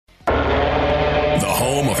the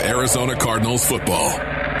home of Arizona Cardinals football.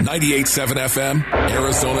 98.7 FM,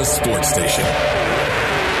 Arizona Sports Station.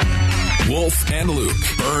 Wolf and Luke,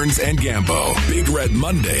 Burns and Gambo, Big Red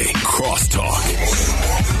Monday, Crosstalk.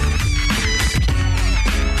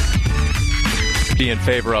 Be in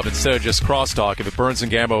favor of instead of just crosstalk if Burns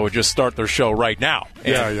and Gambo would just start their show right now.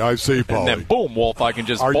 Yeah, I see, Paul. And then boom, Wolf, I can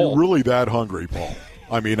just Are bowl. you really that hungry, Paul?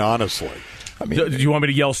 I mean, honestly. Do you want me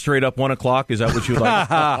to yell straight up 1 o'clock? Is that what you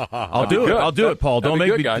like? I'll do it. I'll do it, Paul. Don't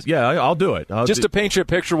make me, guys. Yeah, I'll do it. Just to paint you a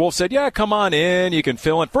picture, Wolf said, yeah, come on in. You can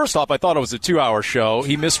fill in. First off, I thought it was a 2-hour show.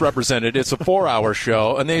 He misrepresented. It's a 4-hour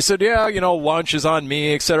show. And they said, yeah, lunch is on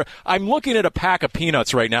me, etc. I'm looking at a pack of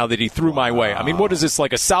peanuts right now that he threw my way. I mean, what is this,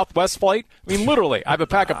 like a Southwest flight? I mean, literally, I have a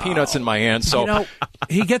pack of peanuts in my hand. So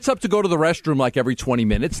he gets up to go to the restroom like every 20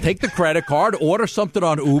 minutes. Take the credit card, order something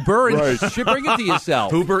on Uber, and bring it to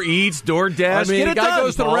yourself. Uber Eats, DoorDash, get it done.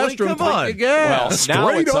 Goes to the restroom. Come on. Well, now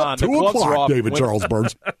it's on. The 2 gloves are o'clock, off. David Charles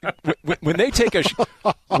Burns. When they take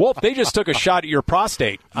Wolf, they just took a shot at your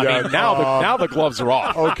prostate. I mean, now the gloves are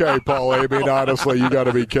off. Okay, Paul. I mean, honestly, you got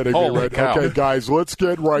to be kidding me, right? Cow. Okay, guys, let's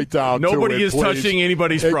get right down to it. Nobody is please. touching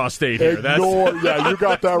anybody's prostate here. Yeah, you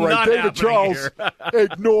got that right. Not David Charles, here.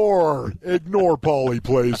 ignore Paulie,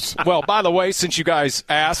 please. Well, by the way, since you guys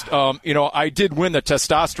asked, I did win the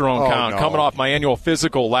testosterone count coming off my annual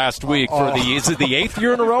physical last week is it the 8th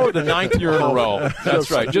year in a row or the 9th year in a row? That's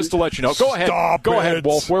right. Just to let you know. Go ahead,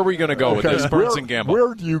 Wolf. Where are we going to go with this? Burns and Gamble.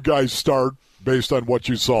 Where do you guys start based on what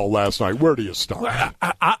you saw last night? Where do you start?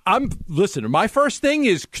 Listen, my first thing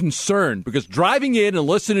is concern because driving in and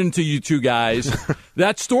listening to you two guys,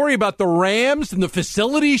 that story about the Rams and the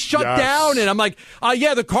facility shut down, and I'm like,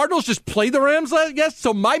 the Cardinals just played the Rams last guess.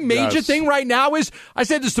 So my major thing right now is, I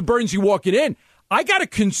said this to Burns, you walking in, I got a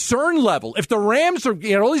concern level. If the Rams are,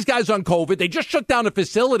 all these guys on COVID, they just shut down a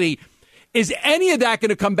facility. Is any of that going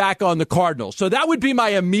to come back on the Cardinals? So that would be my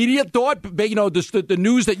immediate thought. The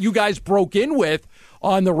news that you guys broke in with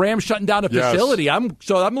on the Rams shutting down a facility. I'm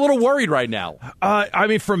a little worried right now.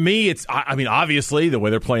 For me, obviously the way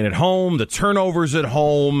they're playing at home, the turnovers at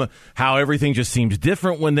home, how everything just seems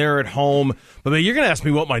different when they're at home. But you're going to ask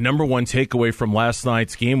me what my number one takeaway from last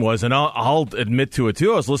night's game was, and I'll admit to it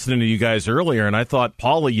too. I was listening to you guys earlier, and I thought,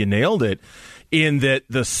 Paulie, you nailed it. In that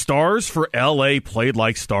the stars for L.A. played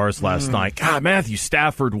like stars last night. God, Matthew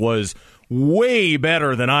Stafford was way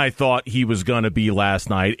better than I thought he was going to be last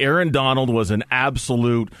night. Aaron Donald was an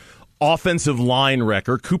absolute offensive line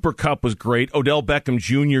wrecker. Cooper Kupp was great. Odell Beckham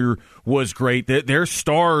Jr. was great. Their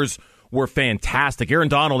stars were fantastic. Aaron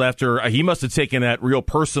Donald, after he must have taken that real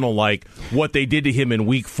personal, like what they did to him in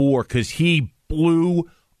Week 4, because he blew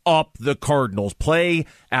up the Cardinals, play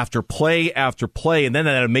after play after play. And then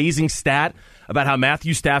that amazing stat about how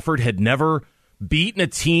Matthew Stafford had never beaten a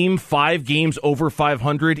team 5 games over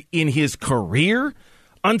 500 in his career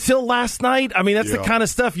until last night. I mean, that's the kind of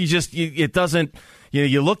stuff you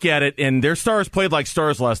look at it, and their stars played like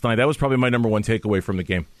stars last night. That was probably my number one takeaway from the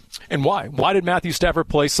game. And why? Why did Matthew Stafford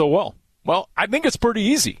play so well? Well, I think it's pretty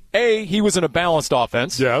easy. A, he was in a balanced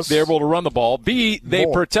offense. Yes. They were able to run the ball. B, they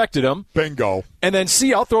protected him. Bingo. And then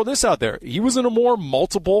C, I'll throw this out there. He was in a more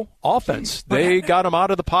multiple offense. They got him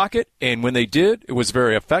out of the pocket, and when they did, it was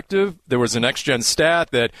very effective. There was a next-gen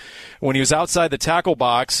stat that when he was outside the tackle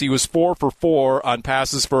box, he was 4 for 4 on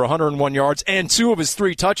passes for 101 yards and 2 of his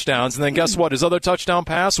 3 touchdowns. And then guess what? His other touchdown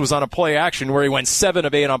pass was on a play action where he went 7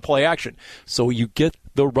 of 8 on play action. So you get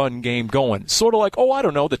the run game going. Sort of like,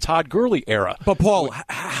 the Todd Gurley era. But, Paul,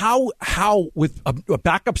 how with a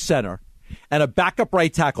backup center and a backup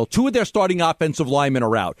right tackle, 2 of their starting offensive linemen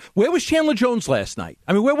are out. Where was Chandler Jones last night?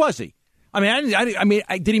 I mean, where was he?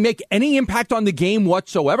 Did he make any impact on the game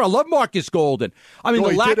whatsoever? I love Marcus Golden. I mean,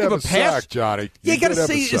 the lack of a pass. Sack, Johnny. You got to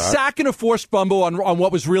say a sack and a forced fumble on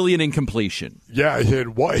what was really an incompletion. Yeah,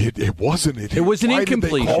 it wasn't. It was an incompletion. Why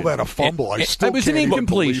did they call that a fumble? It was an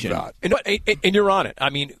incompletion. And you're on it. I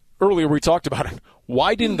mean, earlier we talked about it.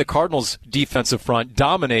 Why didn't the Cardinals' defensive front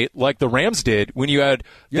dominate like the Rams did when you had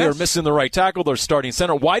they're missing the right tackle, their starting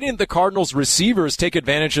center? Why didn't the Cardinals' receivers take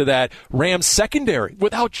advantage of that Rams secondary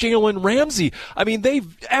without Jalen Ramsey? I mean, they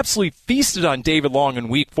absolutely feasted on David Long in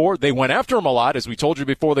Week 4. They went after him a lot, as we told you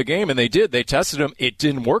before the game, and they did. They tested him. It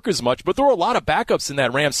didn't work as much, but there were a lot of backups in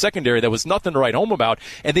that Rams secondary that was nothing to write home about,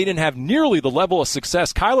 and they didn't have nearly the level of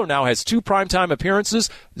success. Kyler now has 2 primetime appearances,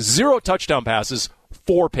 0 touchdown passes,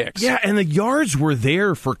 4 picks. Yeah, and the yards were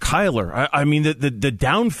there for Kyler. I mean, the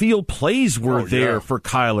downfield plays were there for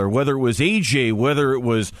Kyler, whether it was AJ, whether it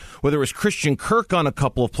was Christian Kirk on a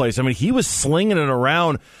couple of plays. I mean, he was slinging it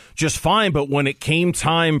around just fine, but when it came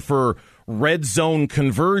time for red zone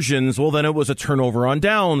conversions, well, then it was a turnover on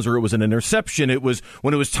downs or it was an interception. It was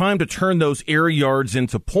when it was time to turn those air yards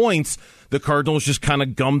into points, the Cardinals just kind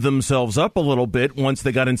of gummed themselves up a little bit once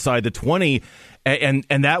they got inside the 20, and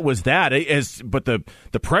that was that. But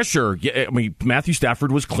the pressure, I mean, Matthew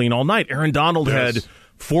Stafford was clean all night. Aaron Donald had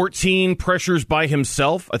 14 pressures by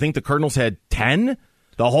himself. I think the Cardinals had 10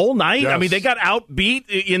 the whole night. Yes. I mean, they got outbeat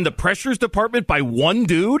in the pressures department by one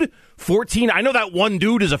dude. 14. I know that one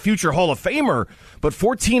dude is a future Hall of Famer, but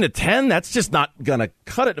 14-10, that's just not going to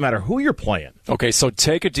cut it no matter who you're playing. Okay, so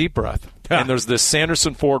take a deep breath. And there's this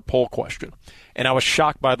Sanderson Ford poll question. And I was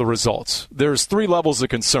shocked by the results. There's 3 levels of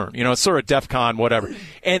concern. You know, it's sort of DEFCON, whatever.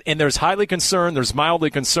 And there's highly concerned, there's mildly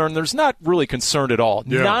concerned, there's not really concerned at all.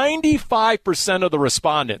 Yeah. 95% of the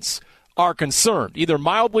respondents are concerned, either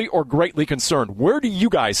mildly or greatly concerned. Where do you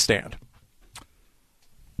guys stand?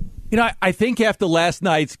 You know, I think after last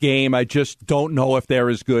night's game, I just don't know if they're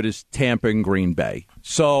as good as Tampa and Green Bay.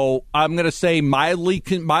 So I'm going to say mildly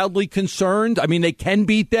concerned. I mean, they can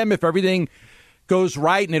beat them if everything goes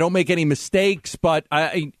right and they don't make any mistakes. But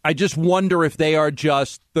I just wonder if they are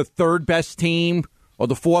just the third best team or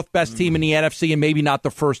the fourth best team in the NFC and maybe not the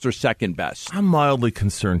first or second best. I'm mildly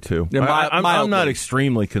concerned, too. I'm not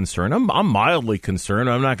extremely concerned. I'm mildly concerned.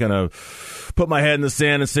 I'm not going to put my head in the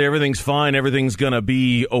sand and say everything's fine, everything's going to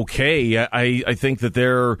be okay. I think that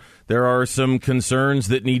there are some concerns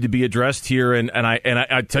that need to be addressed here. And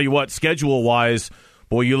I tell you what, schedule-wise,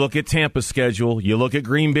 boy, you look at Tampa's schedule, you look at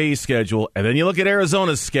Green Bay's schedule, and then you look at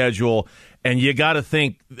Arizona's schedule, and you got to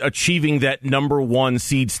think achieving that number 1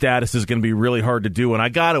 seed status is going to be really hard to do. And I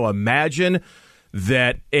got to imagine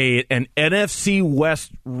that an NFC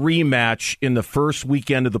West rematch in the first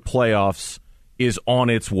weekend of the playoffs is on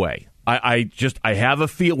its way. I have a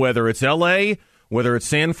feel, whether it's L.A., whether it's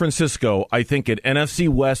San Francisco, I think an NFC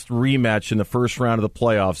West rematch in the first round of the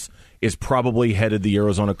playoffs is probably headed the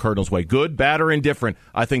Arizona Cardinals' way. Good, bad, or indifferent,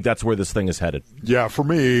 I think that's where this thing is headed. Yeah, for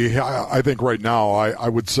me, I think right now I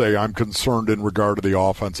would say I'm concerned in regard to the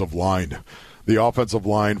offensive line. The offensive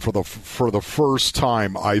line for the first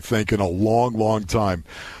time, I think, in a long, long time.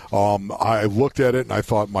 I looked at it and I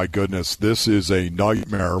thought, my goodness, this is a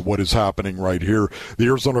nightmare, what is happening right here. The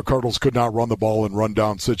Arizona Cardinals could not run the ball in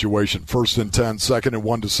run-down situation. 1st and 10, 2nd and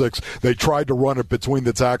 1-6. They tried to run it between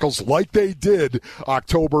the tackles like they did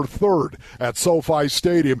October 3rd at SoFi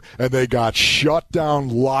Stadium, and they got shut down,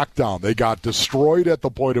 locked down. They got destroyed at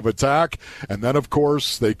the point of attack, and then, of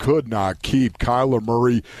course, they could not keep Kyler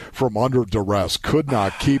Murray from under duress, could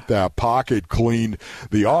not keep that pocket clean.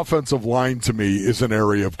 The offensive line, to me, is an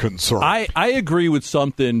area of concern. I agree with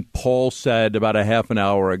something Paul said about a half an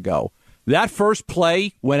hour ago. That first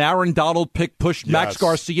play when Aaron Donald pushed Max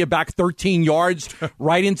Garcia back 13 yards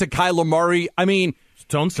right into Kyler Murray, I mean,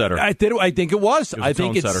 tone setter. I think it was. I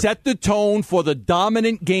think it set the tone for the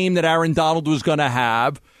dominant game that Aaron Donald was going to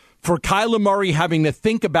have, for Kyler Murray having to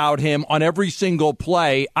think about him on every single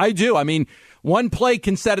play. I do. I mean, one play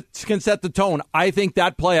can set the tone. I think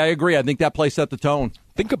that play, I agree. I think that play set the tone.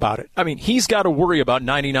 Think about it. I mean, he's got to worry about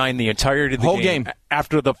 99 the entirety of the whole game.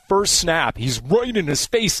 After the first snap, he's right in his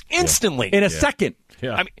face instantly. In a second.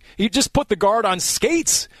 Yeah. I mean, he just put the guard on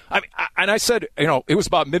skates. I said, it was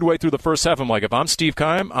about midway through the first half. I'm like, if I'm Steve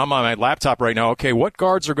Keim, I'm on my laptop right now. Okay, what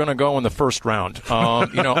guards are going to go in the first round? All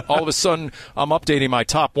of a sudden, I'm updating my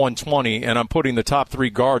top 120, and I'm putting the top 3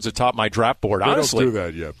 guards atop my draft board. Honestly, don't do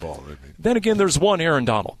that yet, Paul. Then again, there's one Aaron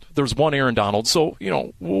Donald. So,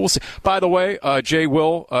 we'll see. By the way, Jay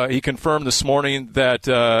Will, he confirmed this morning that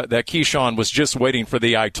Keyshawn was just waiting for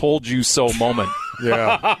the I told you so moment.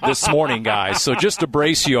 Yeah. This morning, guys. So just to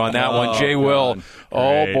brace you on that one, Jay Will.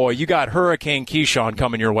 Oh, boy, you got Hurricane Keyshawn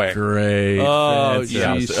coming your way. Great. Oh,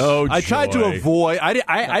 jeez. Oh, I tried to avoid.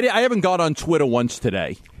 I haven't gone on Twitter once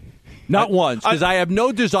today. Not once, because I have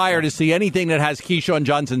no desire to see anything that has Keyshawn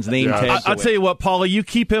Johnson's name tagged. I'll tell you what, Paula, you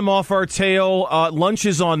keep him off our tail. Lunch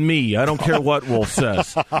is on me. I don't care what Wolf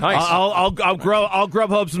says. Nice. I'll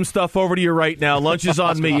Grubhub some stuff over to you right now. Lunch is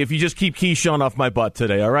on me if you just keep Keyshawn off my butt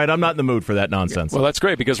today, all right? I'm not in the mood for that nonsense. Well, that's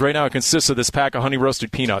great, because right now it consists of this pack of honey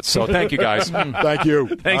roasted peanuts. So thank you, guys. Thank you.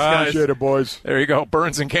 Thanks, guys. Appreciate it, boys. There you go.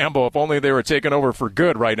 Burns and Campbell, if only they were taking over for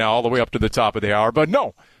good right now, all the way up to the top of the hour. But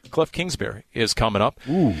no, Cliff Kingsbury is coming up.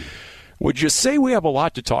 Ooh. Would you say we have a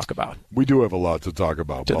lot to talk about? We do have a lot to talk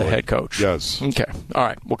about, to the head coach. Yes. Okay. All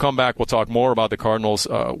right. We'll come back. We'll talk more about the Cardinals,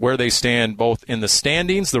 where they stand both in the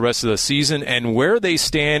standings the rest of the season and where they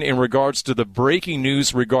stand in regards to the breaking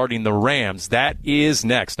news regarding the Rams. That is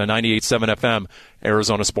next on 98.7 FM,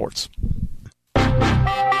 Arizona Sports.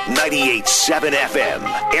 98.7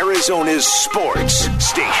 FM, Arizona's sports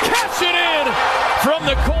station. Catch it in from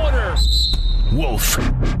the corner. Wolf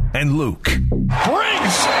and Luke.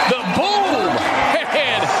 Brings the boom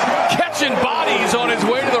and catching bodies on his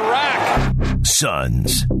way to the rack.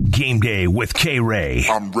 Suns, game day with K-Ray.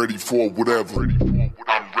 I'm ready for whatever.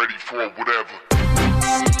 I'm ready for whatever.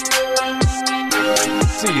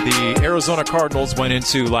 See, the Arizona Cardinals went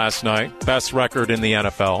into last night, best record in the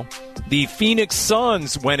NFL. The Phoenix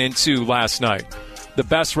Suns went into last night, the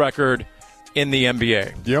best record in the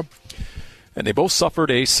NBA. Yep. And they both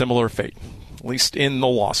suffered a similar fate, at least in the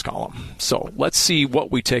loss column. So let's see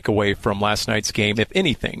what we take away from last night's game, if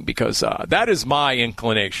anything, because that is my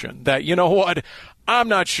inclination. That, you know what, I'm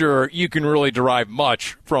not sure you can really derive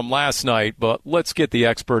much from last night, but let's get the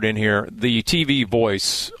expert in here, the TV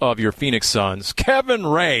voice of your Phoenix Suns, Kevin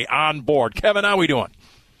Ray, on board. Kevin, how we doing?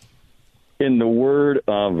 In the word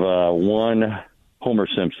of one Homer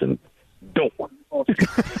Simpson, dope.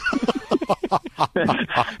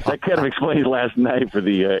 That kind of explains last night for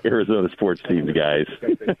the Arizona sports teams, guys.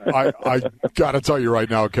 I got to tell you right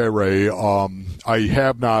now, K-Ray, I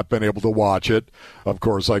have not been able to watch it. Of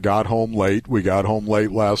course, I got home late. We got home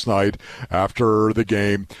late last night after the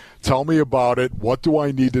game. Tell me about it. What do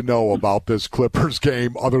I need to know about this Clippers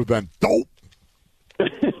game other than dope?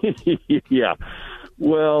 Yeah.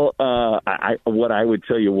 Well, what I would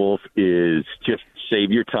tell you, Wolf, is just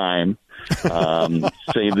save your time.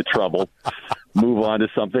 Save the trouble, move on to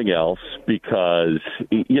something else, because,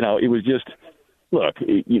 it was just, look,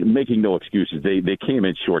 making no excuses. They came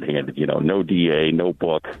in shorthanded, no DA, no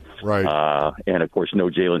book. Right. And, of course,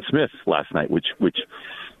 no Jalen Smith last night, which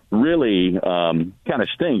really kind of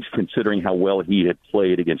stinks considering how well he had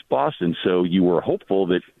played against Boston. So you were hopeful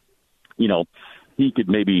that, he could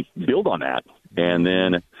maybe build on that. And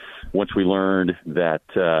then once we learned that,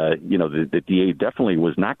 the DA definitely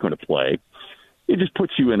was not going to play, it just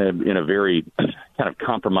puts you in a very kind of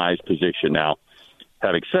compromised position. Now,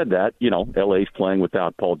 having said that, LA's playing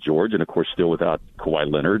without Paul George and, of course, still without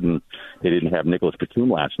Kawhi Leonard, and they didn't have Nicholas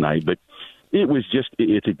Batum last night. But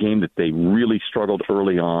it's a game that they really struggled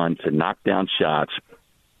early on to knock down shots.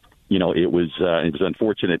 It was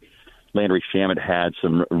unfortunate. Landry Shamet had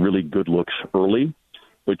some really good looks early,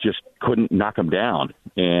 but just couldn't knock them down.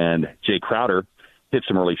 And Jay Crowder hit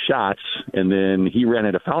some early shots, and then he ran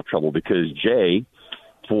into foul trouble because Jay,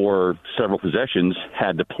 for several possessions,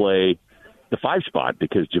 had to play the 5 spot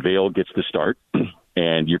because JaVale gets the start,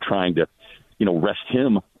 and you're trying to, rest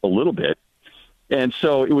him a little bit. And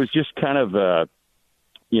so it was just kind of,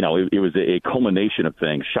 it was a culmination of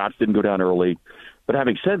things. Shots didn't go down early. But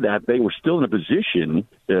having said that, they were still in a position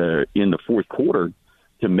in the fourth quarter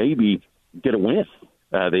to maybe get a win.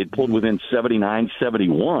 They'd pulled within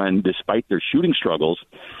 79-71 despite their shooting struggles.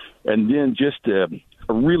 And then just a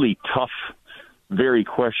really tough, very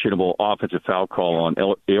questionable offensive foul call on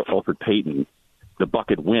Elfrid Payton. The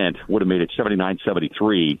bucket would have made it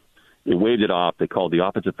 79-73. They waved it off. They called the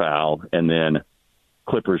offensive foul. And then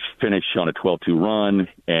Clippers finish on a 12-2 run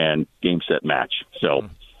and game, set, match. So,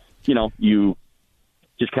 you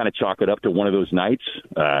just kind of chalk it up to one of those nights.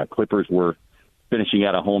 Clippers were finishing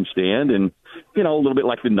out a homestand, and, a little bit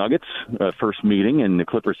like the Nuggets first meeting, and the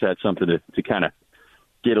Clippers had something to kind of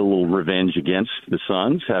get a little revenge against the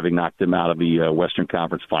Suns, having knocked them out of the Western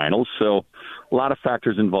Conference Finals. So a lot of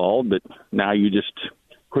factors involved, but now you just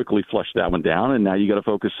quickly flush that one down, and now you got to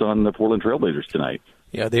focus on the Portland Trailblazers tonight.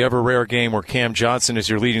 Yeah, the ever-rare game where Cam Johnson is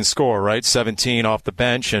your leading scorer, right? 17 off the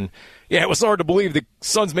bench. And, yeah, it was hard to believe the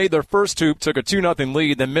Suns made their first hoop, took a 2-0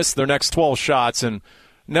 lead, then missed their next 12 shots and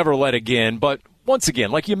never led again. But once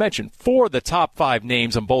again, like you mentioned, 4 of the top 5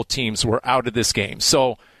 names on both teams were out of this game.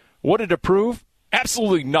 So what did it prove?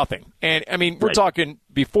 Absolutely nothing. And, I mean, we're talking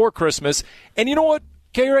before Christmas. And you know what,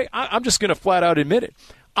 K-Ray? I'm just going to flat out admit it.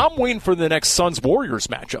 I'm waiting for the next Suns-Warriors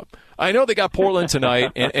matchup. I know they got Portland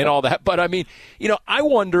tonight and all that, but I mean, I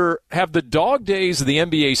wonder, have the dog days of the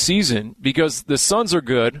NBA season, because the Suns are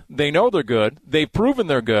good, they know they're good, they've proven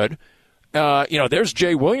they're good. There's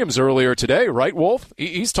Jay Williams earlier today, right, Wolf?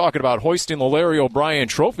 He's talking about hoisting the Larry O'Brien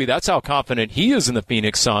trophy. That's how confident he is in the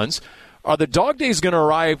Phoenix Suns. Are the dog days going to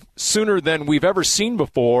arrive sooner than we've ever seen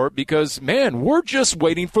before? Because, man, we're just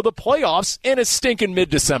waiting for the playoffs, and it's stinking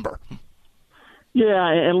mid-December. Yeah,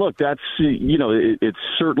 and look, that's, it's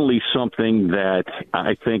certainly something that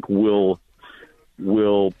I think will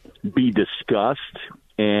be discussed.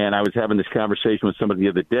 And I was having this conversation with somebody the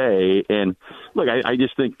other day, and look, I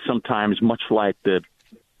just think sometimes, much like the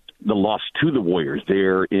loss to the Warriors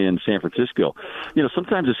there in San Francisco,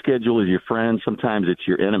 sometimes the schedule is your friend, sometimes it's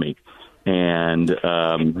your enemy. And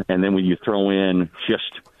then when you throw in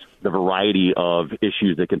just the variety of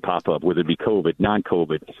issues that can pop up, whether it be COVID,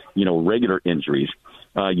 non-COVID, regular injuries.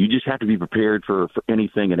 You just have to be prepared for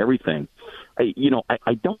anything and everything.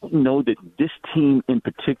 I don't know that this team in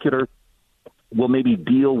particular will maybe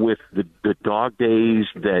deal with the dog days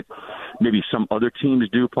that maybe some other teams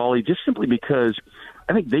do, Paulie, just simply because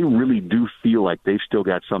I think they really do feel like they've still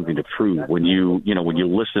got something to prove. When you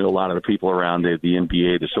listen to a lot of the people around the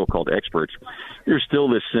NBA, the so-called experts, there's still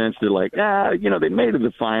this sense that like, they made it to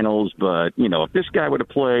the finals, but, if this guy would have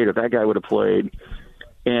played, if that guy would have played.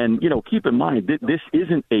 And, keep in mind, this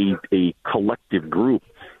isn't a collective group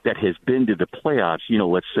that has been to the playoffs,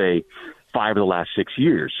 let's say 5 of the last 6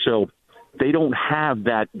 years. So they don't have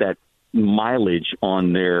that mileage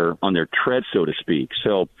on their tread, so to speak.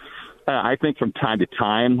 So I think from time to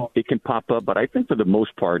time it can pop up, but I think for the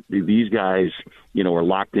most part, these guys, are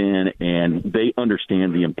locked in and they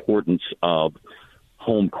understand the importance of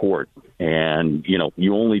home court. And,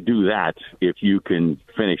 you only do that if you can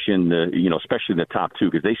finish in the, especially in the top two,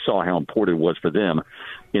 because they saw how important it was for them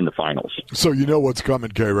in the finals. So you know what's coming,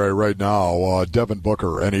 K-Ray, right now, Devin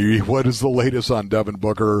Booker. What is the latest on Devin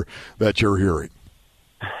Booker that you're hearing?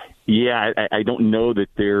 Yeah, I don't know that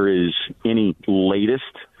there is any latest.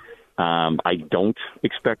 I don't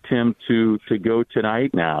expect him to go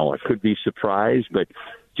tonight. Now, I could be surprised, but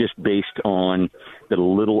just based on the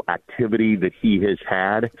little activity that he has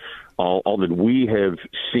had, all that we have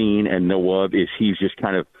seen and know of is he's just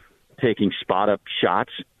kind of taking spot-up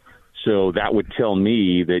shots. So that would tell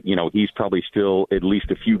me that, he's probably still at least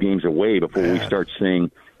a few games away before we start seeing,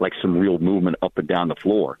 like, some real movement up and down the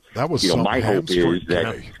floor. That was my hope is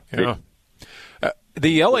that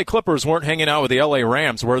the L.A. Clippers weren't hanging out with the L.A.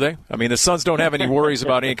 Rams, were they? I mean, the Suns don't have any worries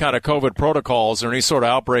about any kind of COVID protocols or any sort of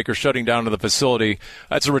outbreak or shutting down of the facility.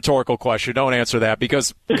 That's a rhetorical question. Don't answer that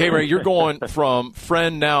because, K-Ray, you're going from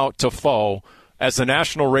friend now to foe as the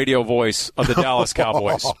national radio voice of the Dallas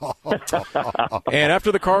Cowboys. And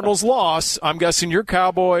after the Cardinals' loss, I'm guessing your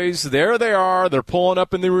Cowboys, there they are. They're pulling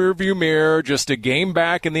up in the rearview mirror, just a game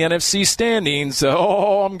back in the NFC standings.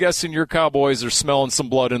 Oh, I'm guessing your Cowboys are smelling some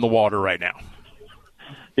blood in the water right now.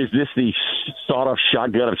 Is this the sawed-off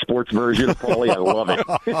shotgun of sports version, Paulie? I love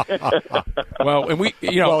it. Well, and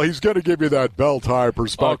well, he's going to give you that belt-high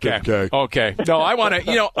perspective, Okay. No, I want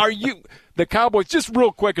to, are you – the Cowboys, just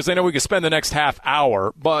real quick, because I know we could spend the next half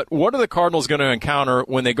hour, but what are the Cardinals going to encounter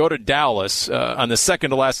when they go to Dallas on the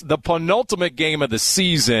second to last, the penultimate game of the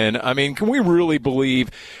season? I mean, can we really believe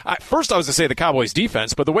first I was going to say the Cowboys'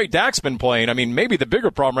 defense, but the way Dak's been playing, I mean, maybe the bigger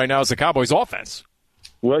problem right now is the Cowboys' offense.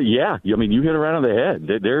 Well, yeah. I mean, you hit it right on the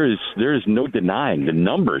head. There is no denying the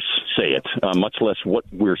numbers say it, much less what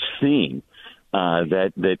we're seeing,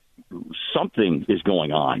 that something is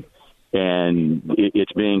going on. And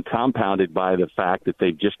it's being compounded by the fact that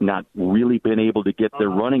they've just not really been able to get their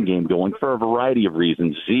running game going for a variety of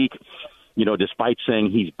reasons. Zeke, despite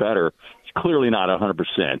saying he's better, he's clearly not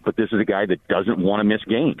 100%. But this is a guy that doesn't want to miss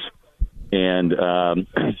games. And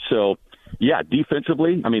so... yeah,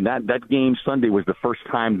 defensively, I mean, that game Sunday was the first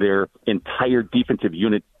time their entire defensive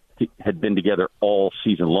unit had been together all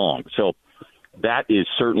season long. So that is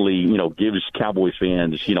certainly, gives Cowboys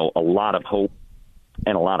fans, a lot of hope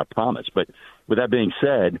and a lot of promise. But with that being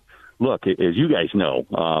said, look, as you guys know,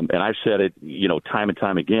 and I've said it, time and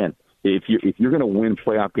time again, if you're going to win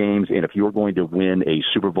playoff games and if you're going to win a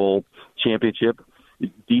Super Bowl championship,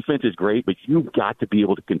 defense is great, but you've got to be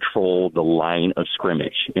able to control the line of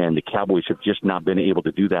scrimmage. And the Cowboys have just not been able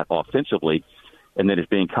to do that offensively. And then it's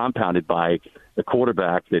being compounded by the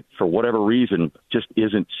quarterback that, for whatever reason, just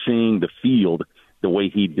isn't seeing the field the way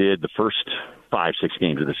he did the first 5-6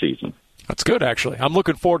 games of the season. That's good, actually. I'm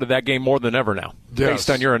looking forward to that game more than ever now, based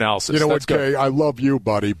on your analysis. You know what, Kay? I love you,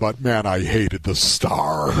 buddy, but, man, I hated the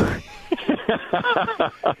star.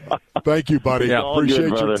 Thank you, buddy. Yeah. Appreciate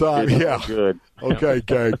good, your time. It's good. Okay,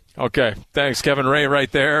 Kay. Okay. Thanks, Kevin Ray,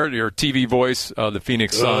 right there, your TV voice of the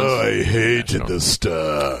Phoenix Suns. I hated the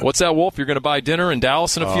star. What's that, Wolf? You're going to buy dinner in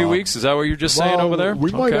Dallas in a few weeks? Is that what you're just saying over there?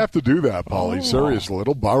 We might have to do that, Paulie. Seriously, a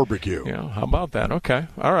little barbecue. Yeah, how about that? Okay.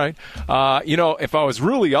 All right. If I was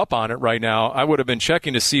really up on it right now, I would have been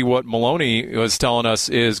checking to see what Maloney was telling us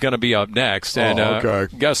is going to be up next. And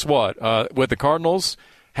guess what? With the Cardinals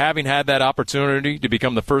having had that opportunity to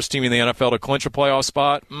become the first team in the NFL to clinch a playoff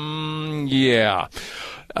spot, yeah.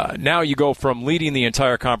 Now you go from leading the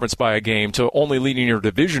entire conference by a game to only leading your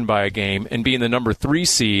division by a game and being the number 3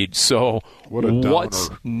 seed. So what's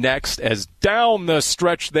next as down the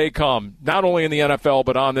stretch they come, not only in the NFL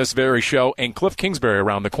but on this very show, and Cliff Kingsbury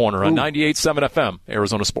around the corner on 98.7 FM,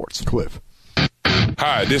 Arizona Sports. Cliff.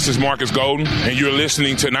 Hi, this is Marcus Golden, and you're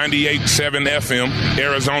listening to 98.7 FM,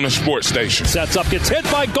 Arizona Sports Station. Sets up, gets hit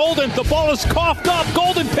by Golden. The ball is coughed up.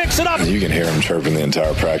 Golden picks it up. You can hear him chirping the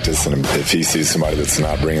entire practice, and if he sees somebody that's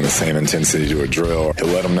not bringing the same intensity to a drill, he'll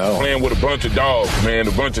let them know. Playing with a bunch of dogs, man,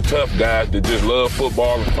 a bunch of tough guys that just love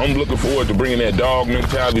football. I'm looking forward to bringing that dog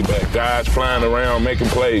mentality back. Guys flying around, making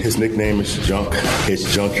plays. His nickname is Junk.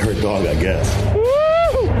 It's Junkyard Dog, I guess.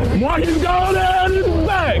 Woo! Marcus Golden is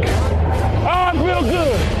back. Oh, I feel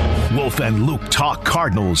good. Wolf and Luke talk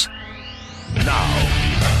Cardinals now.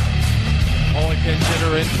 Only pinch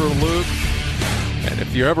hitter in for Luke. And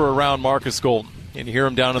if you're ever around Marcus Golden and you hear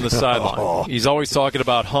him down on the sideline, he's always talking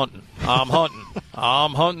about hunting. I'm hunting.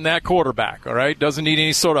 I'm hunting that quarterback, all right? Doesn't need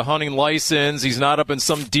any sort of hunting license. He's not up in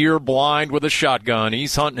some deer blind with a shotgun.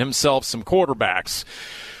 He's hunting himself some quarterbacks.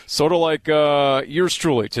 Sort of like yours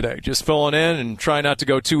truly today, just filling in and trying not to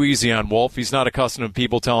go too easy on Wolf. He's not accustomed to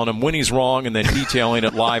people telling him when he's wrong and then detailing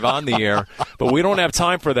it live on the air. But we don't have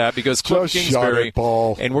time for that because Cliff Kingsbury,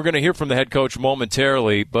 and we're going to hear from the head coach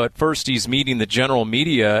momentarily, but first he's meeting the general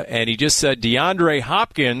media, and he just said DeAndre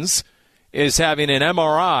Hopkins is having an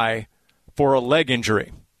MRI for a leg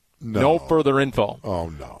injury. No further info. Oh,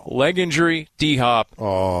 no. Leg injury, D-Hop,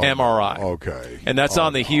 MRI. Okay. And that's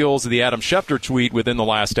on the heels of the Adam Schefter tweet within the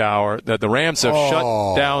last hour that the Rams have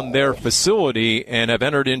shut down their facility and have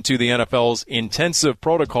entered into the NFL's intensive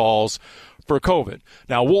protocols for COVID.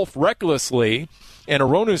 Now, Wolf recklessly and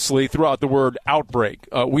erroneously threw out the word outbreak.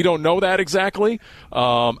 We don't know that exactly.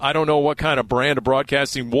 I don't know what kind of brand of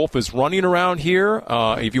broadcasting Wolf is running around here.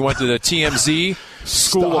 If you went to the TMZ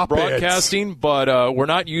School of Broadcasting, but we're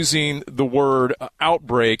not using the word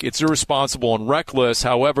outbreak. It's irresponsible and reckless.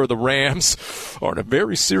 However, the Rams are in a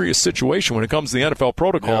very serious situation when it comes to the NFL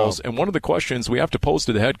protocols. And one of the questions we have to pose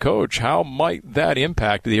to the head coach, how might that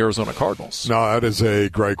impact the Arizona Cardinals? No, that is a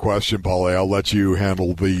great question, Paul. I'll let you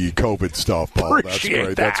handle the COVID stuff, Paul. That's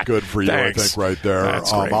great. That's good for you, Thanks. I think, right there.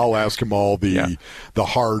 I'll ask him all the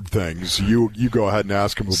hard things. You go ahead and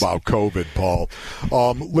ask him about COVID, Paul.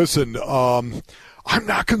 Listen, I'm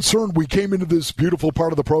not concerned. We came into this beautiful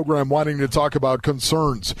part of the program wanting to talk about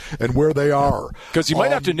concerns and where they are. Because you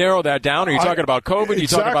might have to narrow that down. Are you talking about COVID? Are you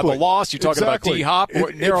talking about the loss? Are you talking about D-Hop?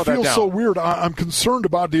 Narrow that down. It feels so weird. I'm concerned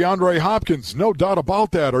about DeAndre Hopkins. No doubt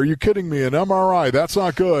about that. Are you kidding me? An MRI, that's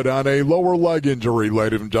not good on a lower leg injury,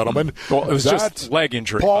 ladies and gentlemen. Well, it was just leg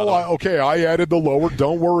injury. Paul, I added the lower.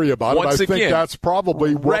 Don't worry about it. I think that's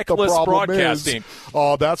probably what the problem is.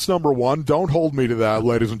 That's number one. Don't hold me to that,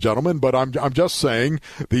 ladies and gentlemen. But I'm just saying.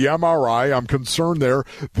 The MRI, I'm concerned there.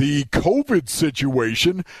 The COVID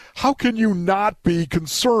situation, how can you not be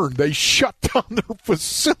concerned? They shut down their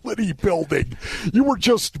facility building. You were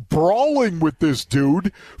just brawling with this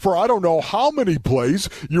dude for I don't know how many plays.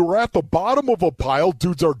 You were at the bottom of a pile.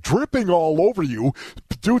 Dudes are dripping all over you.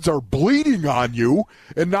 Dudes are bleeding on you.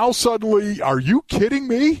 And now suddenly, are you kidding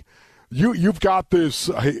me? You've got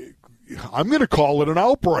this... I'm going to call it an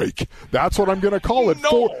outbreak. That's what I'm going to call it.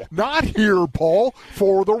 Not here, Paul,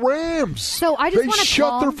 for the Rams. So I just want to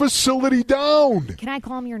shut their facility down. Can I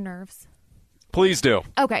calm your nerves? Please do.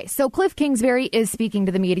 Okay, so Cliff Kingsbury is speaking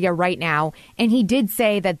to the media right now, and he did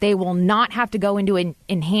say that they will not have to go into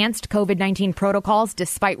enhanced COVID-19 protocols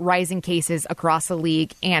despite rising cases across the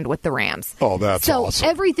league and with the Rams. Oh, that's awesome. So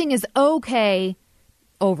everything is okay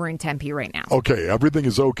over in Tempe right now. Okay, everything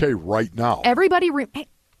is okay right now.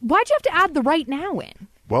 Why'd you have to add the right now in?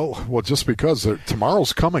 Well, just because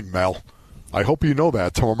tomorrow's coming, Mel. I hope you know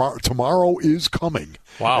that. Tomorrow is coming.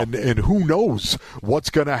 Wow. And who knows what's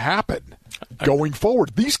going to happen going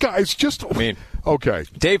forward. These guys just... okay.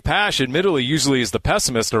 Dave Pasch, admittedly, usually is the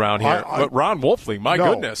pessimist around here. But Ron Wolfley, my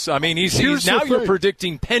goodness. I mean, he's now you're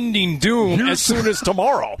predicting pending doom as soon as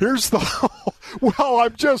tomorrow. Well,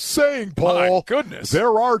 I'm just saying, Paul. My goodness.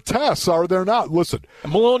 There are tests, are there not? Listen.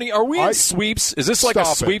 Maloney, are we in sweeps? Is this like a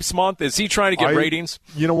sweeps month? Is he trying to get ratings?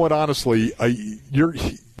 You know what, honestly, now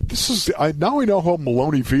I know how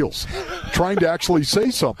Maloney feels. Trying to actually say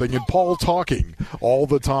something and Paul talking all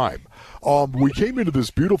the time. We came into this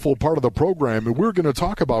beautiful part of the program, and we're going to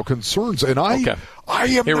talk about concerns. And I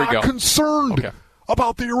am not concerned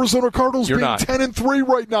about the Arizona Cardinals being 10-3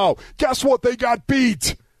 right now. Guess what? They got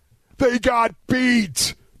beat. They got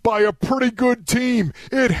beat by a pretty good team.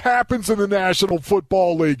 It happens in the National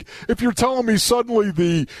Football League. If you're telling me suddenly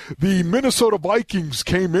the Minnesota Vikings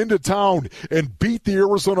came into town and beat the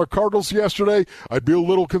Arizona Cardinals yesterday, I'd be a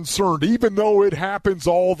little concerned, even though it happens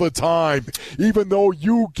all the time, even though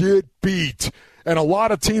you get beat. And a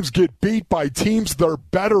lot of teams get beat by teams they're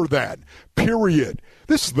better than, period.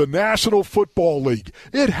 This is the National Football League.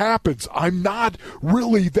 It happens. I'm not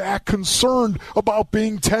really that concerned about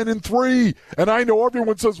being 10-3. And I know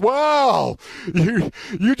everyone says, well, you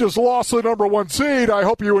just lost the number 1 seed. I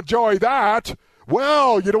hope you enjoy that.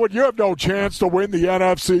 Well, you know what? You have no chance to win the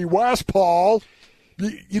NFC West, Paul.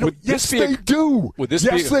 Yes, they do.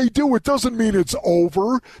 Yes, they do. It doesn't mean it's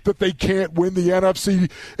over, that they can't win the NFC.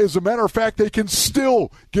 As a matter of fact, they can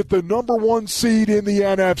still get the number 1 seed in the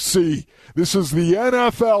NFC. This is the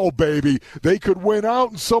NFL, baby. They could win out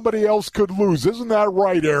and somebody else could lose. Isn't that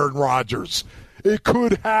right, Aaron Rodgers? It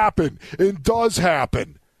could happen and does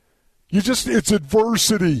happen. It's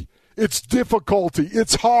adversity. It's difficulty.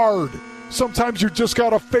 It's hard. Sometimes you just got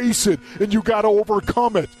to face it and you got to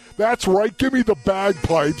overcome it. That's right. Give me the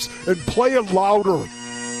bagpipes and play it louder.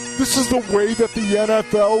 This is the way that the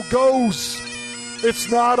NFL goes. It's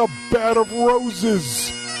not a bed of roses.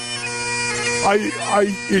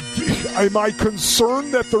 Am I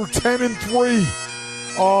concerned that they're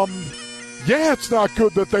 10-3? Yeah, it's not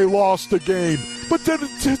good that they lost a game, but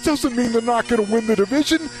it doesn't mean they're not going to win the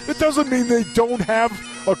division. It doesn't mean they don't have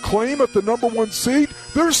a claim at the number 1 seed.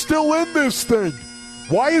 They're still in this thing.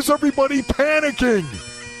 Why is everybody panicking?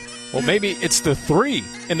 Well, maybe it's the 3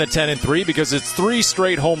 in the 10-3 because it's 3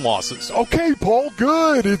 straight home losses. Okay, Paul,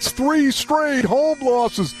 good. It's 3 straight home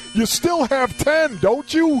losses. You still have 10,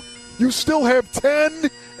 don't you? You still have 10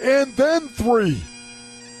 and then 3.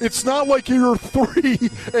 It's not like you're 3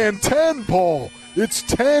 and 10, Paul. It's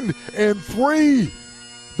 10 and 3.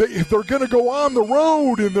 They're going to go on the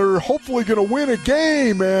road, and they're hopefully going to win a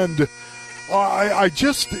game. And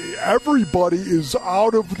everybody is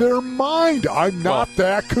out of their mind. I'm not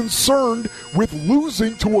that concerned with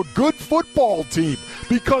losing to a good football team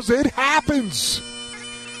because it happens.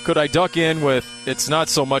 Could I duck in with it's not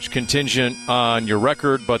so much contingent on your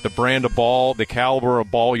record, but the brand of ball, the caliber of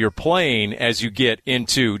ball you're playing as you get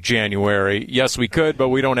into January? Yes, we could, but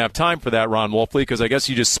we don't have time for that, Ron Wolfley, because I guess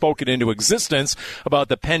you just spoke it into existence about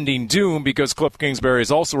the pending doom because Cliff Kingsbury has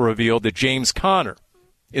also revealed that James Conner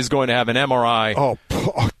is going to have an MRI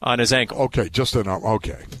on his ankle. Okay,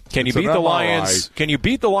 okay. Can you beat the Lions? Can you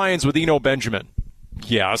beat the Lions with Eno Benjamin?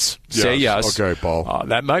 Yes. Say yes. Okay, Paul.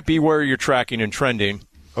 That might be where you're tracking and trending.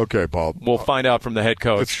 Okay, Paul. We'll find out from the head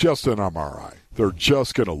coach. It's just an MRI. They're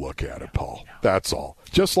just going to look at it, Paul. That's all.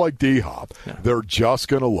 Just like D-Hop. They're just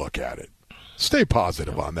going to look at it. Stay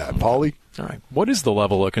positive on that, Paulie. All right. What is the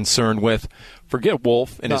level of concern with, forget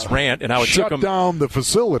Wolf and his rant and how it took him. Shut down the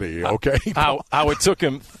facility, okay? How it took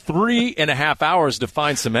him 3.5 hours to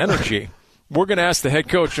find some energy. We're going to ask the head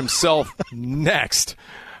coach himself next.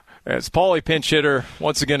 As Paulie pinch hitter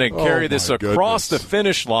once again to carry this across the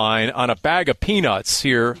finish line on a bag of peanuts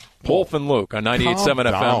here. Wolf and Luke on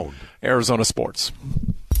 98.7 FM, Arizona Sports.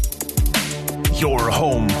 Your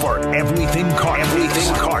home for everything Cardinals.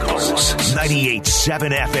 Everything Cardinals.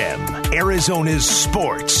 98.7 FM, Arizona's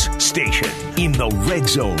sports station. In the red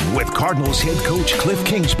zone with Cardinals head coach Cliff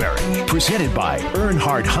Kingsbury. Presented by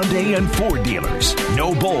Earnhardt Hyundai and Ford dealers.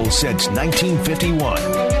 No bull since 1951.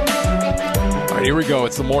 All right, here we go.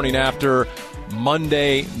 It's the morning after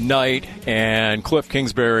Monday night, and Cliff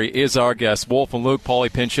Kingsbury is our guest. Wolf and Luke,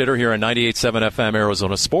 Paulie pinch hitter here on 98.7 FM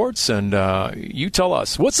Arizona Sports. And you tell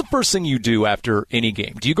us, what's the first thing you do after any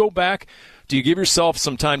game? Do you go back? Do you give yourself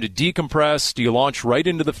some time to decompress? Do you launch right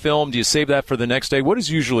into the film? Do you save that for the next day? What is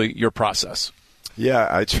usually your process? Yeah,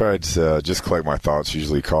 I tried to just collect my thoughts,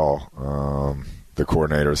 usually call the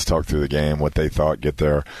coordinators, talk through the game, what they thought, get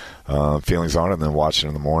their feelings on it, and then watch it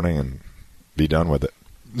in the morning and be done with it.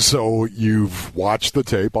 So you've watched the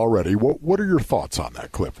tape already. What are your thoughts on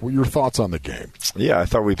that, Cliff? What are your thoughts on the game? Yeah, I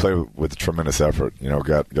thought we played with tremendous effort.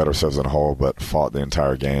 Got ourselves in a hole, but fought the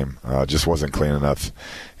entire game. Just wasn't clean enough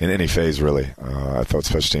in any phase, really. I thought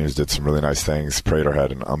special teams did some really nice things. Prater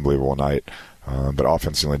had an unbelievable night. But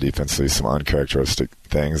offensively and defensively, some uncharacteristic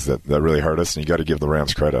things that really hurt us. And you got to give the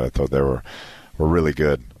Rams credit. I thought they were really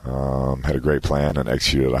good. Had a great plan and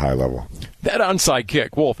executed at a high level. That onside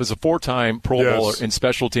kick, Wolf, is a 4-time Pro Bowler in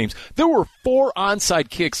special teams. There were 4 onside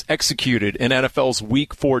kicks executed in NFL's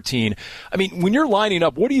Week 14. I mean, when you're lining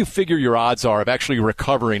up, what do you figure your odds are of actually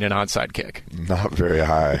recovering an onside kick? Not very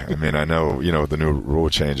high. I mean, I know, the new rule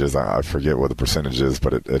changes. I forget what the percentage is,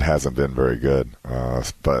 but it hasn't been very good.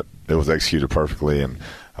 But it was executed perfectly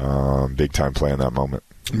and big-time play in that moment.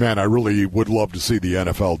 Man, I really would love to see the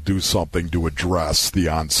NFL do something to address the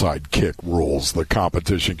onside kick rules, the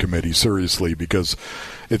competition committee, seriously, because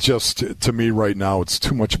it's just, to me right now, it's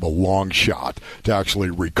too much of a long shot to actually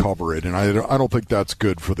recover it, and I don't think that's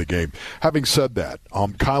good for the game. Having said that,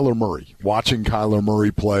 Kyler Murray, watching Kyler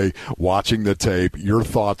Murray play, watching the tape, your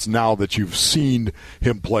thoughts now that you've seen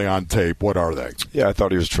him play on tape, what are they? Yeah, I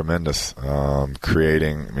thought he was tremendous.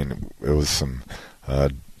 Creating, I mean, it was some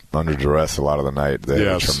under duress a lot of the night. They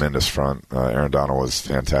had a tremendous front. Aaron Donald was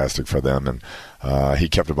fantastic for them, and he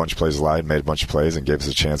kept a bunch of plays alive, made a bunch of plays, and gave us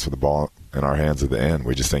a chance with the ball in our hands at the end.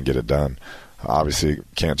 We just didn't get it done. Obviously,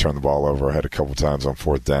 can't turn the ball over. I had a couple times on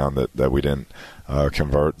fourth down that we didn't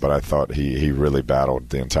convert, but I thought he really battled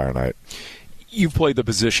the entire night. You've played the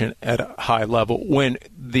position at a high level. When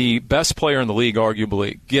the best player in the league,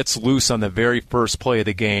 arguably, gets loose on the very first play of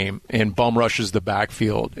the game and bum rushes the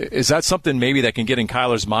backfield, is that something maybe that can get in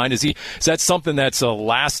Kyler's mind? Is that something that's a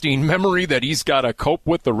lasting memory that he's got to cope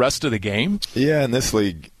with the rest of the game? Yeah, in this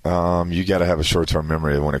league, you got to have a short-term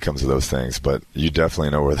memory when it comes to those things. But you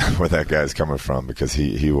definitely know where that guy's coming from, because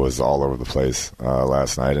he was all over the place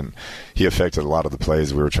last night, and he affected a lot of the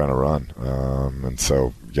plays we were trying to run. And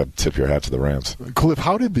so you got to tip your hat to the Rams. Cliff,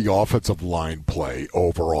 how did the offensive line play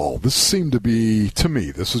overall? This seemed to be, to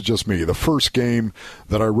me, this is just me, the first game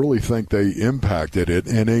that I really think they impacted it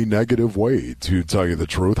in a negative way, to tell you the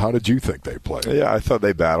truth. How did you think they played? Yeah, I thought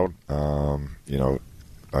they battled.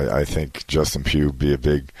 I think Justin Pugh would be a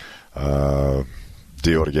big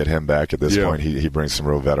deal to get him back at this point. He brings some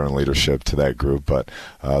real veteran leadership to that group. But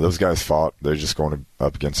those guys fought. They're just going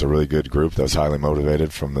up against a really good group that was highly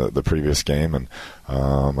motivated from the previous game. And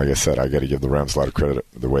like I said, I got to give the Rams a lot of credit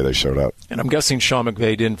the way they showed up. And I'm guessing Sean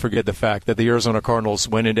McVay didn't forget the fact that the Arizona Cardinals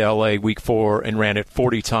went into L.A. Week 4 and ran it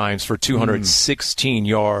 40 times for 216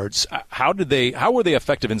 yards. How were they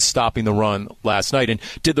effective in stopping the run last night? And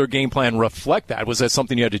did their game plan reflect that? Was that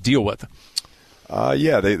something you had to deal with?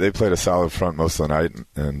 They played a solid front most of the night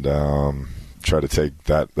and tried to take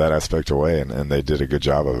that aspect away, and they did a good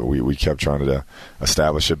job of it. We kept trying to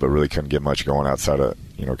establish it, but really couldn't get much going outside of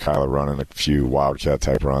Kyler running a few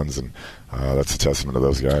Wildcat-type runs, and that's a testament to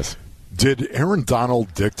those guys. Did Aaron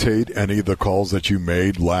Donald dictate any of the calls that you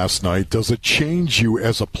made last night? Does it change you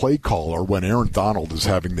as a play caller when Aaron Donald is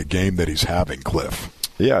having the game that he's having, Cliff?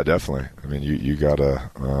 Yeah, definitely. I mean, you got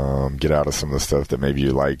to get out of some of the stuff that maybe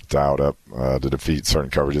you dialed up to defeat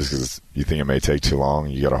certain coverages because you think it may take too long.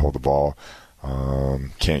 You got to hold the ball.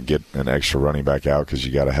 Can't get an extra running back out because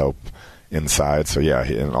you got to help inside. So, yeah,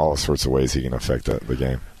 in all sorts of ways he can affect the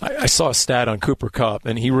game. I saw a stat on Cooper Kupp,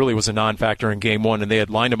 and he really was a non-factor in Game 1, and they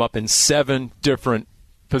had lined him up in 7 different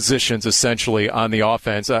positions essentially on the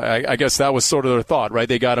offense. I guess that was sort of their thought, right?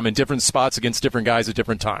 They got him in different spots against different guys at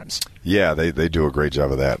different times. Yeah, they do a great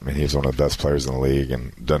job of that. I mean, he's one of the best players in the league,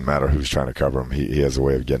 and it doesn't matter who's trying to cover him. He has a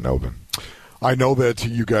way of getting open. I know that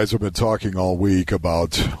you guys have been talking all week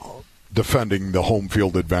about defending the home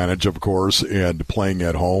field advantage, of course, and playing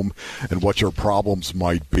at home and what your problems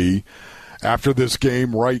might be. After this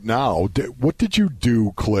game right now, what did you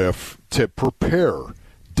do, Cliff, to prepare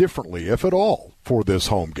differently, if at all, for this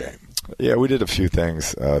home game? Yeah, we did a few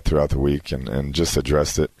things throughout the week and just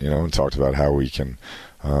addressed it, and talked about how we can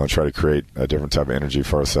try to create a different type of energy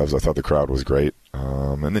for ourselves. I thought the crowd was great.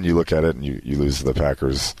 And then you look at it and you lose to the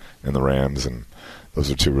Packers and the Rams, and those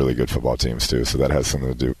are 2 really good football teams too, so that has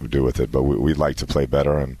something to do with it. But we'd like to play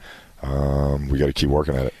better, and we got to keep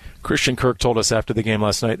working at it. Christian Kirk told us after the game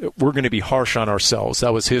last night that we're going to be harsh on ourselves.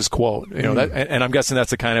 That was his quote. And I'm guessing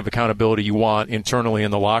that's the kind of accountability you want internally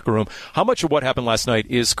in the locker room. How much of what happened last night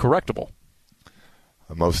is correctable?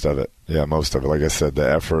 Most of it. Yeah, most of it. Like I said, the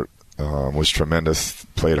effort was tremendous.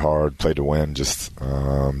 Played hard, played to win, just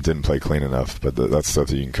didn't play clean enough. But that's stuff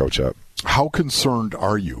that you can coach up. How concerned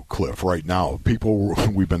are you, Cliff, right now? People,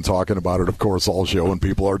 we've been talking about it, of course, all show, and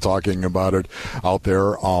people are talking about it out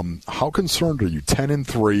there. How concerned are you?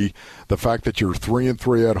 10-3, the fact that you're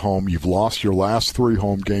 3-3 at home, you've lost your last 3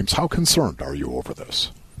 home games. How concerned are you over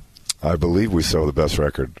this? I believe we still have the best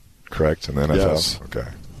record, correct, in the NFL? Yes. Okay.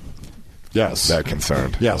 Yes. That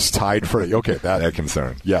concerned. Yes, tied for – okay. That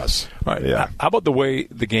concerned. Yes. All right. Yeah. How about the way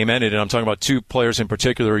the game ended? And I'm talking about 2 players in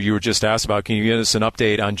particular you were just asked about. Can you give us an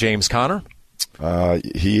update on James Conner?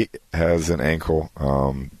 He has an ankle.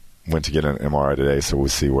 Went to get an MRI today, so we'll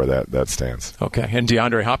see where that stands. Okay. And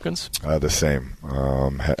DeAndre Hopkins? The same.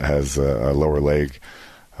 Has a lower leg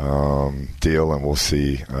deal, and we'll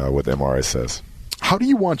see what the MRI says. How do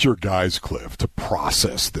you want your guys, Cliff, to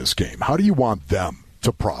process this game? How do you want them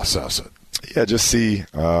to process it? Yeah, just see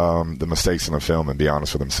the mistakes in the film and be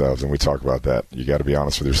honest with themselves. And we talk about that. You got to be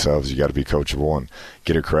honest with yourselves. You got to be coachable and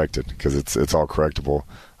get it corrected because it's all correctable.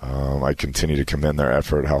 I continue to commend their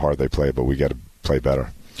effort, how hard they play, but we got to play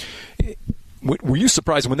better. Were you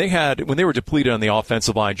surprised when they were depleted on the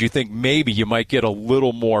offensive line? Do you think maybe you might get a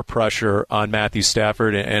little more pressure on Matthew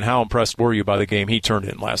Stafford? And how impressed were you by the game he turned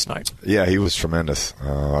in last night? Yeah, he was tremendous.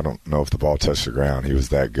 I don't know if the ball touched the ground. He was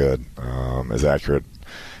that good, as accurate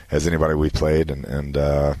as anybody we played. And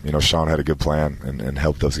Sean had a good plan and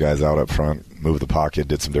helped those guys out up front, moved the pocket,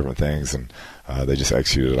 did some different things, and they just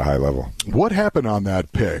executed at a high level. What happened on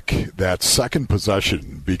that pick, that second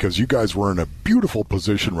possession? Because you guys were in a beautiful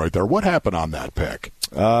position right there. What happened on that pick?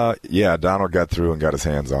 Yeah, Donald got through and got his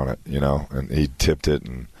hands on it, and he tipped it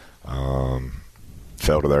and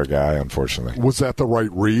fell to their guy, unfortunately. Was that the right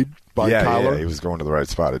read by Kyler? Yeah, he was going to the right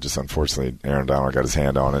spot. It just, unfortunately, Aaron Donald got his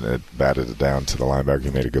hand on it and it batted it down to the linebacker. He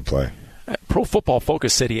made a good play. Pro Football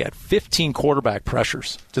Focus said he had 15 quarterback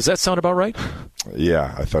pressures. Does that sound about right?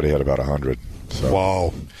 Yeah, I thought he had about 100. So.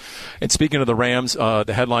 Wow. And speaking of the Rams,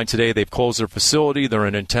 the headline today, they've closed their facility. They're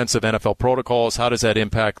in intensive NFL protocols. How does that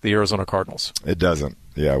impact the Arizona Cardinals? It doesn't.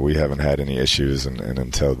 Yeah, we haven't had any issues, and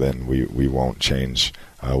until then, we won't change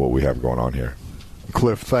what we have going on here.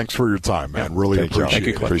 Cliff, thanks for your time, man. Really appreciate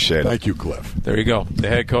it. Appreciate it. Thank you, Cliff. There you go. The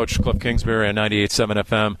head coach, Cliff Kingsbury, on 98.7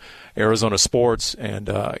 FM, Arizona Sports. And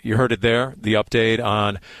you heard it there, the update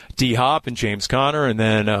on D-Hop and James Conner. And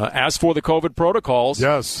then as for the COVID protocols,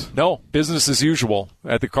 yes, no, business as usual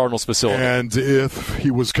at the Cardinals facility. And if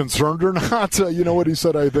he was concerned or not, you know what he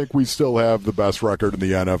said? I think we still have the best record in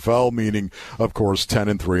the NFL, meaning, of course,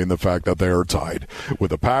 10-3, and the fact that they are tied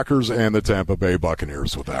with the Packers and the Tampa Bay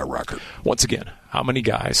Buccaneers with that record. Once again, how many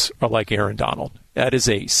guys are like Aaron Donald? That is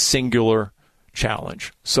a singular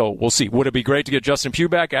challenge. So we'll see. Would it be great to get Justin Pugh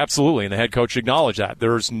back? Absolutely. And the head coach acknowledged that.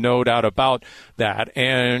 There's no doubt about that.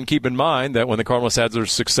 And keep in mind that when the Cardinals had their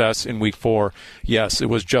success in Week 4, yes, it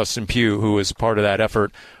was Justin Pugh who was part of that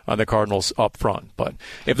effort on the Cardinals up front. But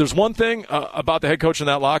if there's one thing about the head coach in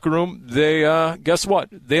that locker room, they guess what?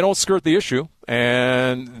 They don't skirt the issue,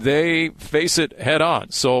 and they face it head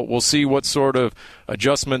on. So we'll see what sort of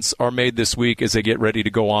adjustments are made this week as they get ready to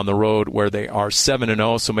go on the road where they are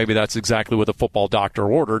 7-0. So maybe that's exactly what the football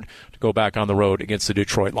doctor ordered, to go back on the road against the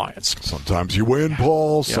Detroit Lions. Sometimes you win,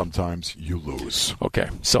 Paul. Yeah. Sometimes you lose. Okay.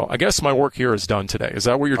 So I guess my work here is done today. Is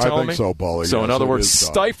that what you're telling me? I think so, Paulie. So yes, in other words,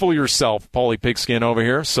 stifle yourself, Paulie Pigskin over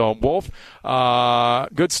here. So, Wolf,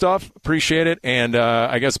 good stuff. Appreciate it. And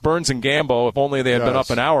I guess Burns and Gambo, if only they had been up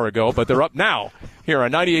an hour ago, but they're up now here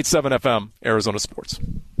on 98.7 FM, Arizona Sports.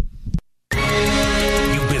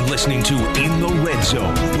 You've been listening to In the Red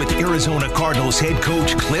Zone with Arizona Cardinals head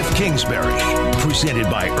coach Cliff Kingsbury. Presented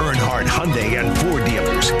by Earnhardt Hyundai and Ford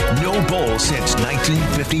dealers. No bowl since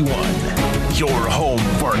 1951. Your home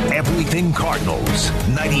for everything Cardinals.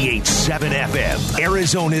 98.7 FM,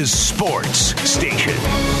 Arizona's sports station.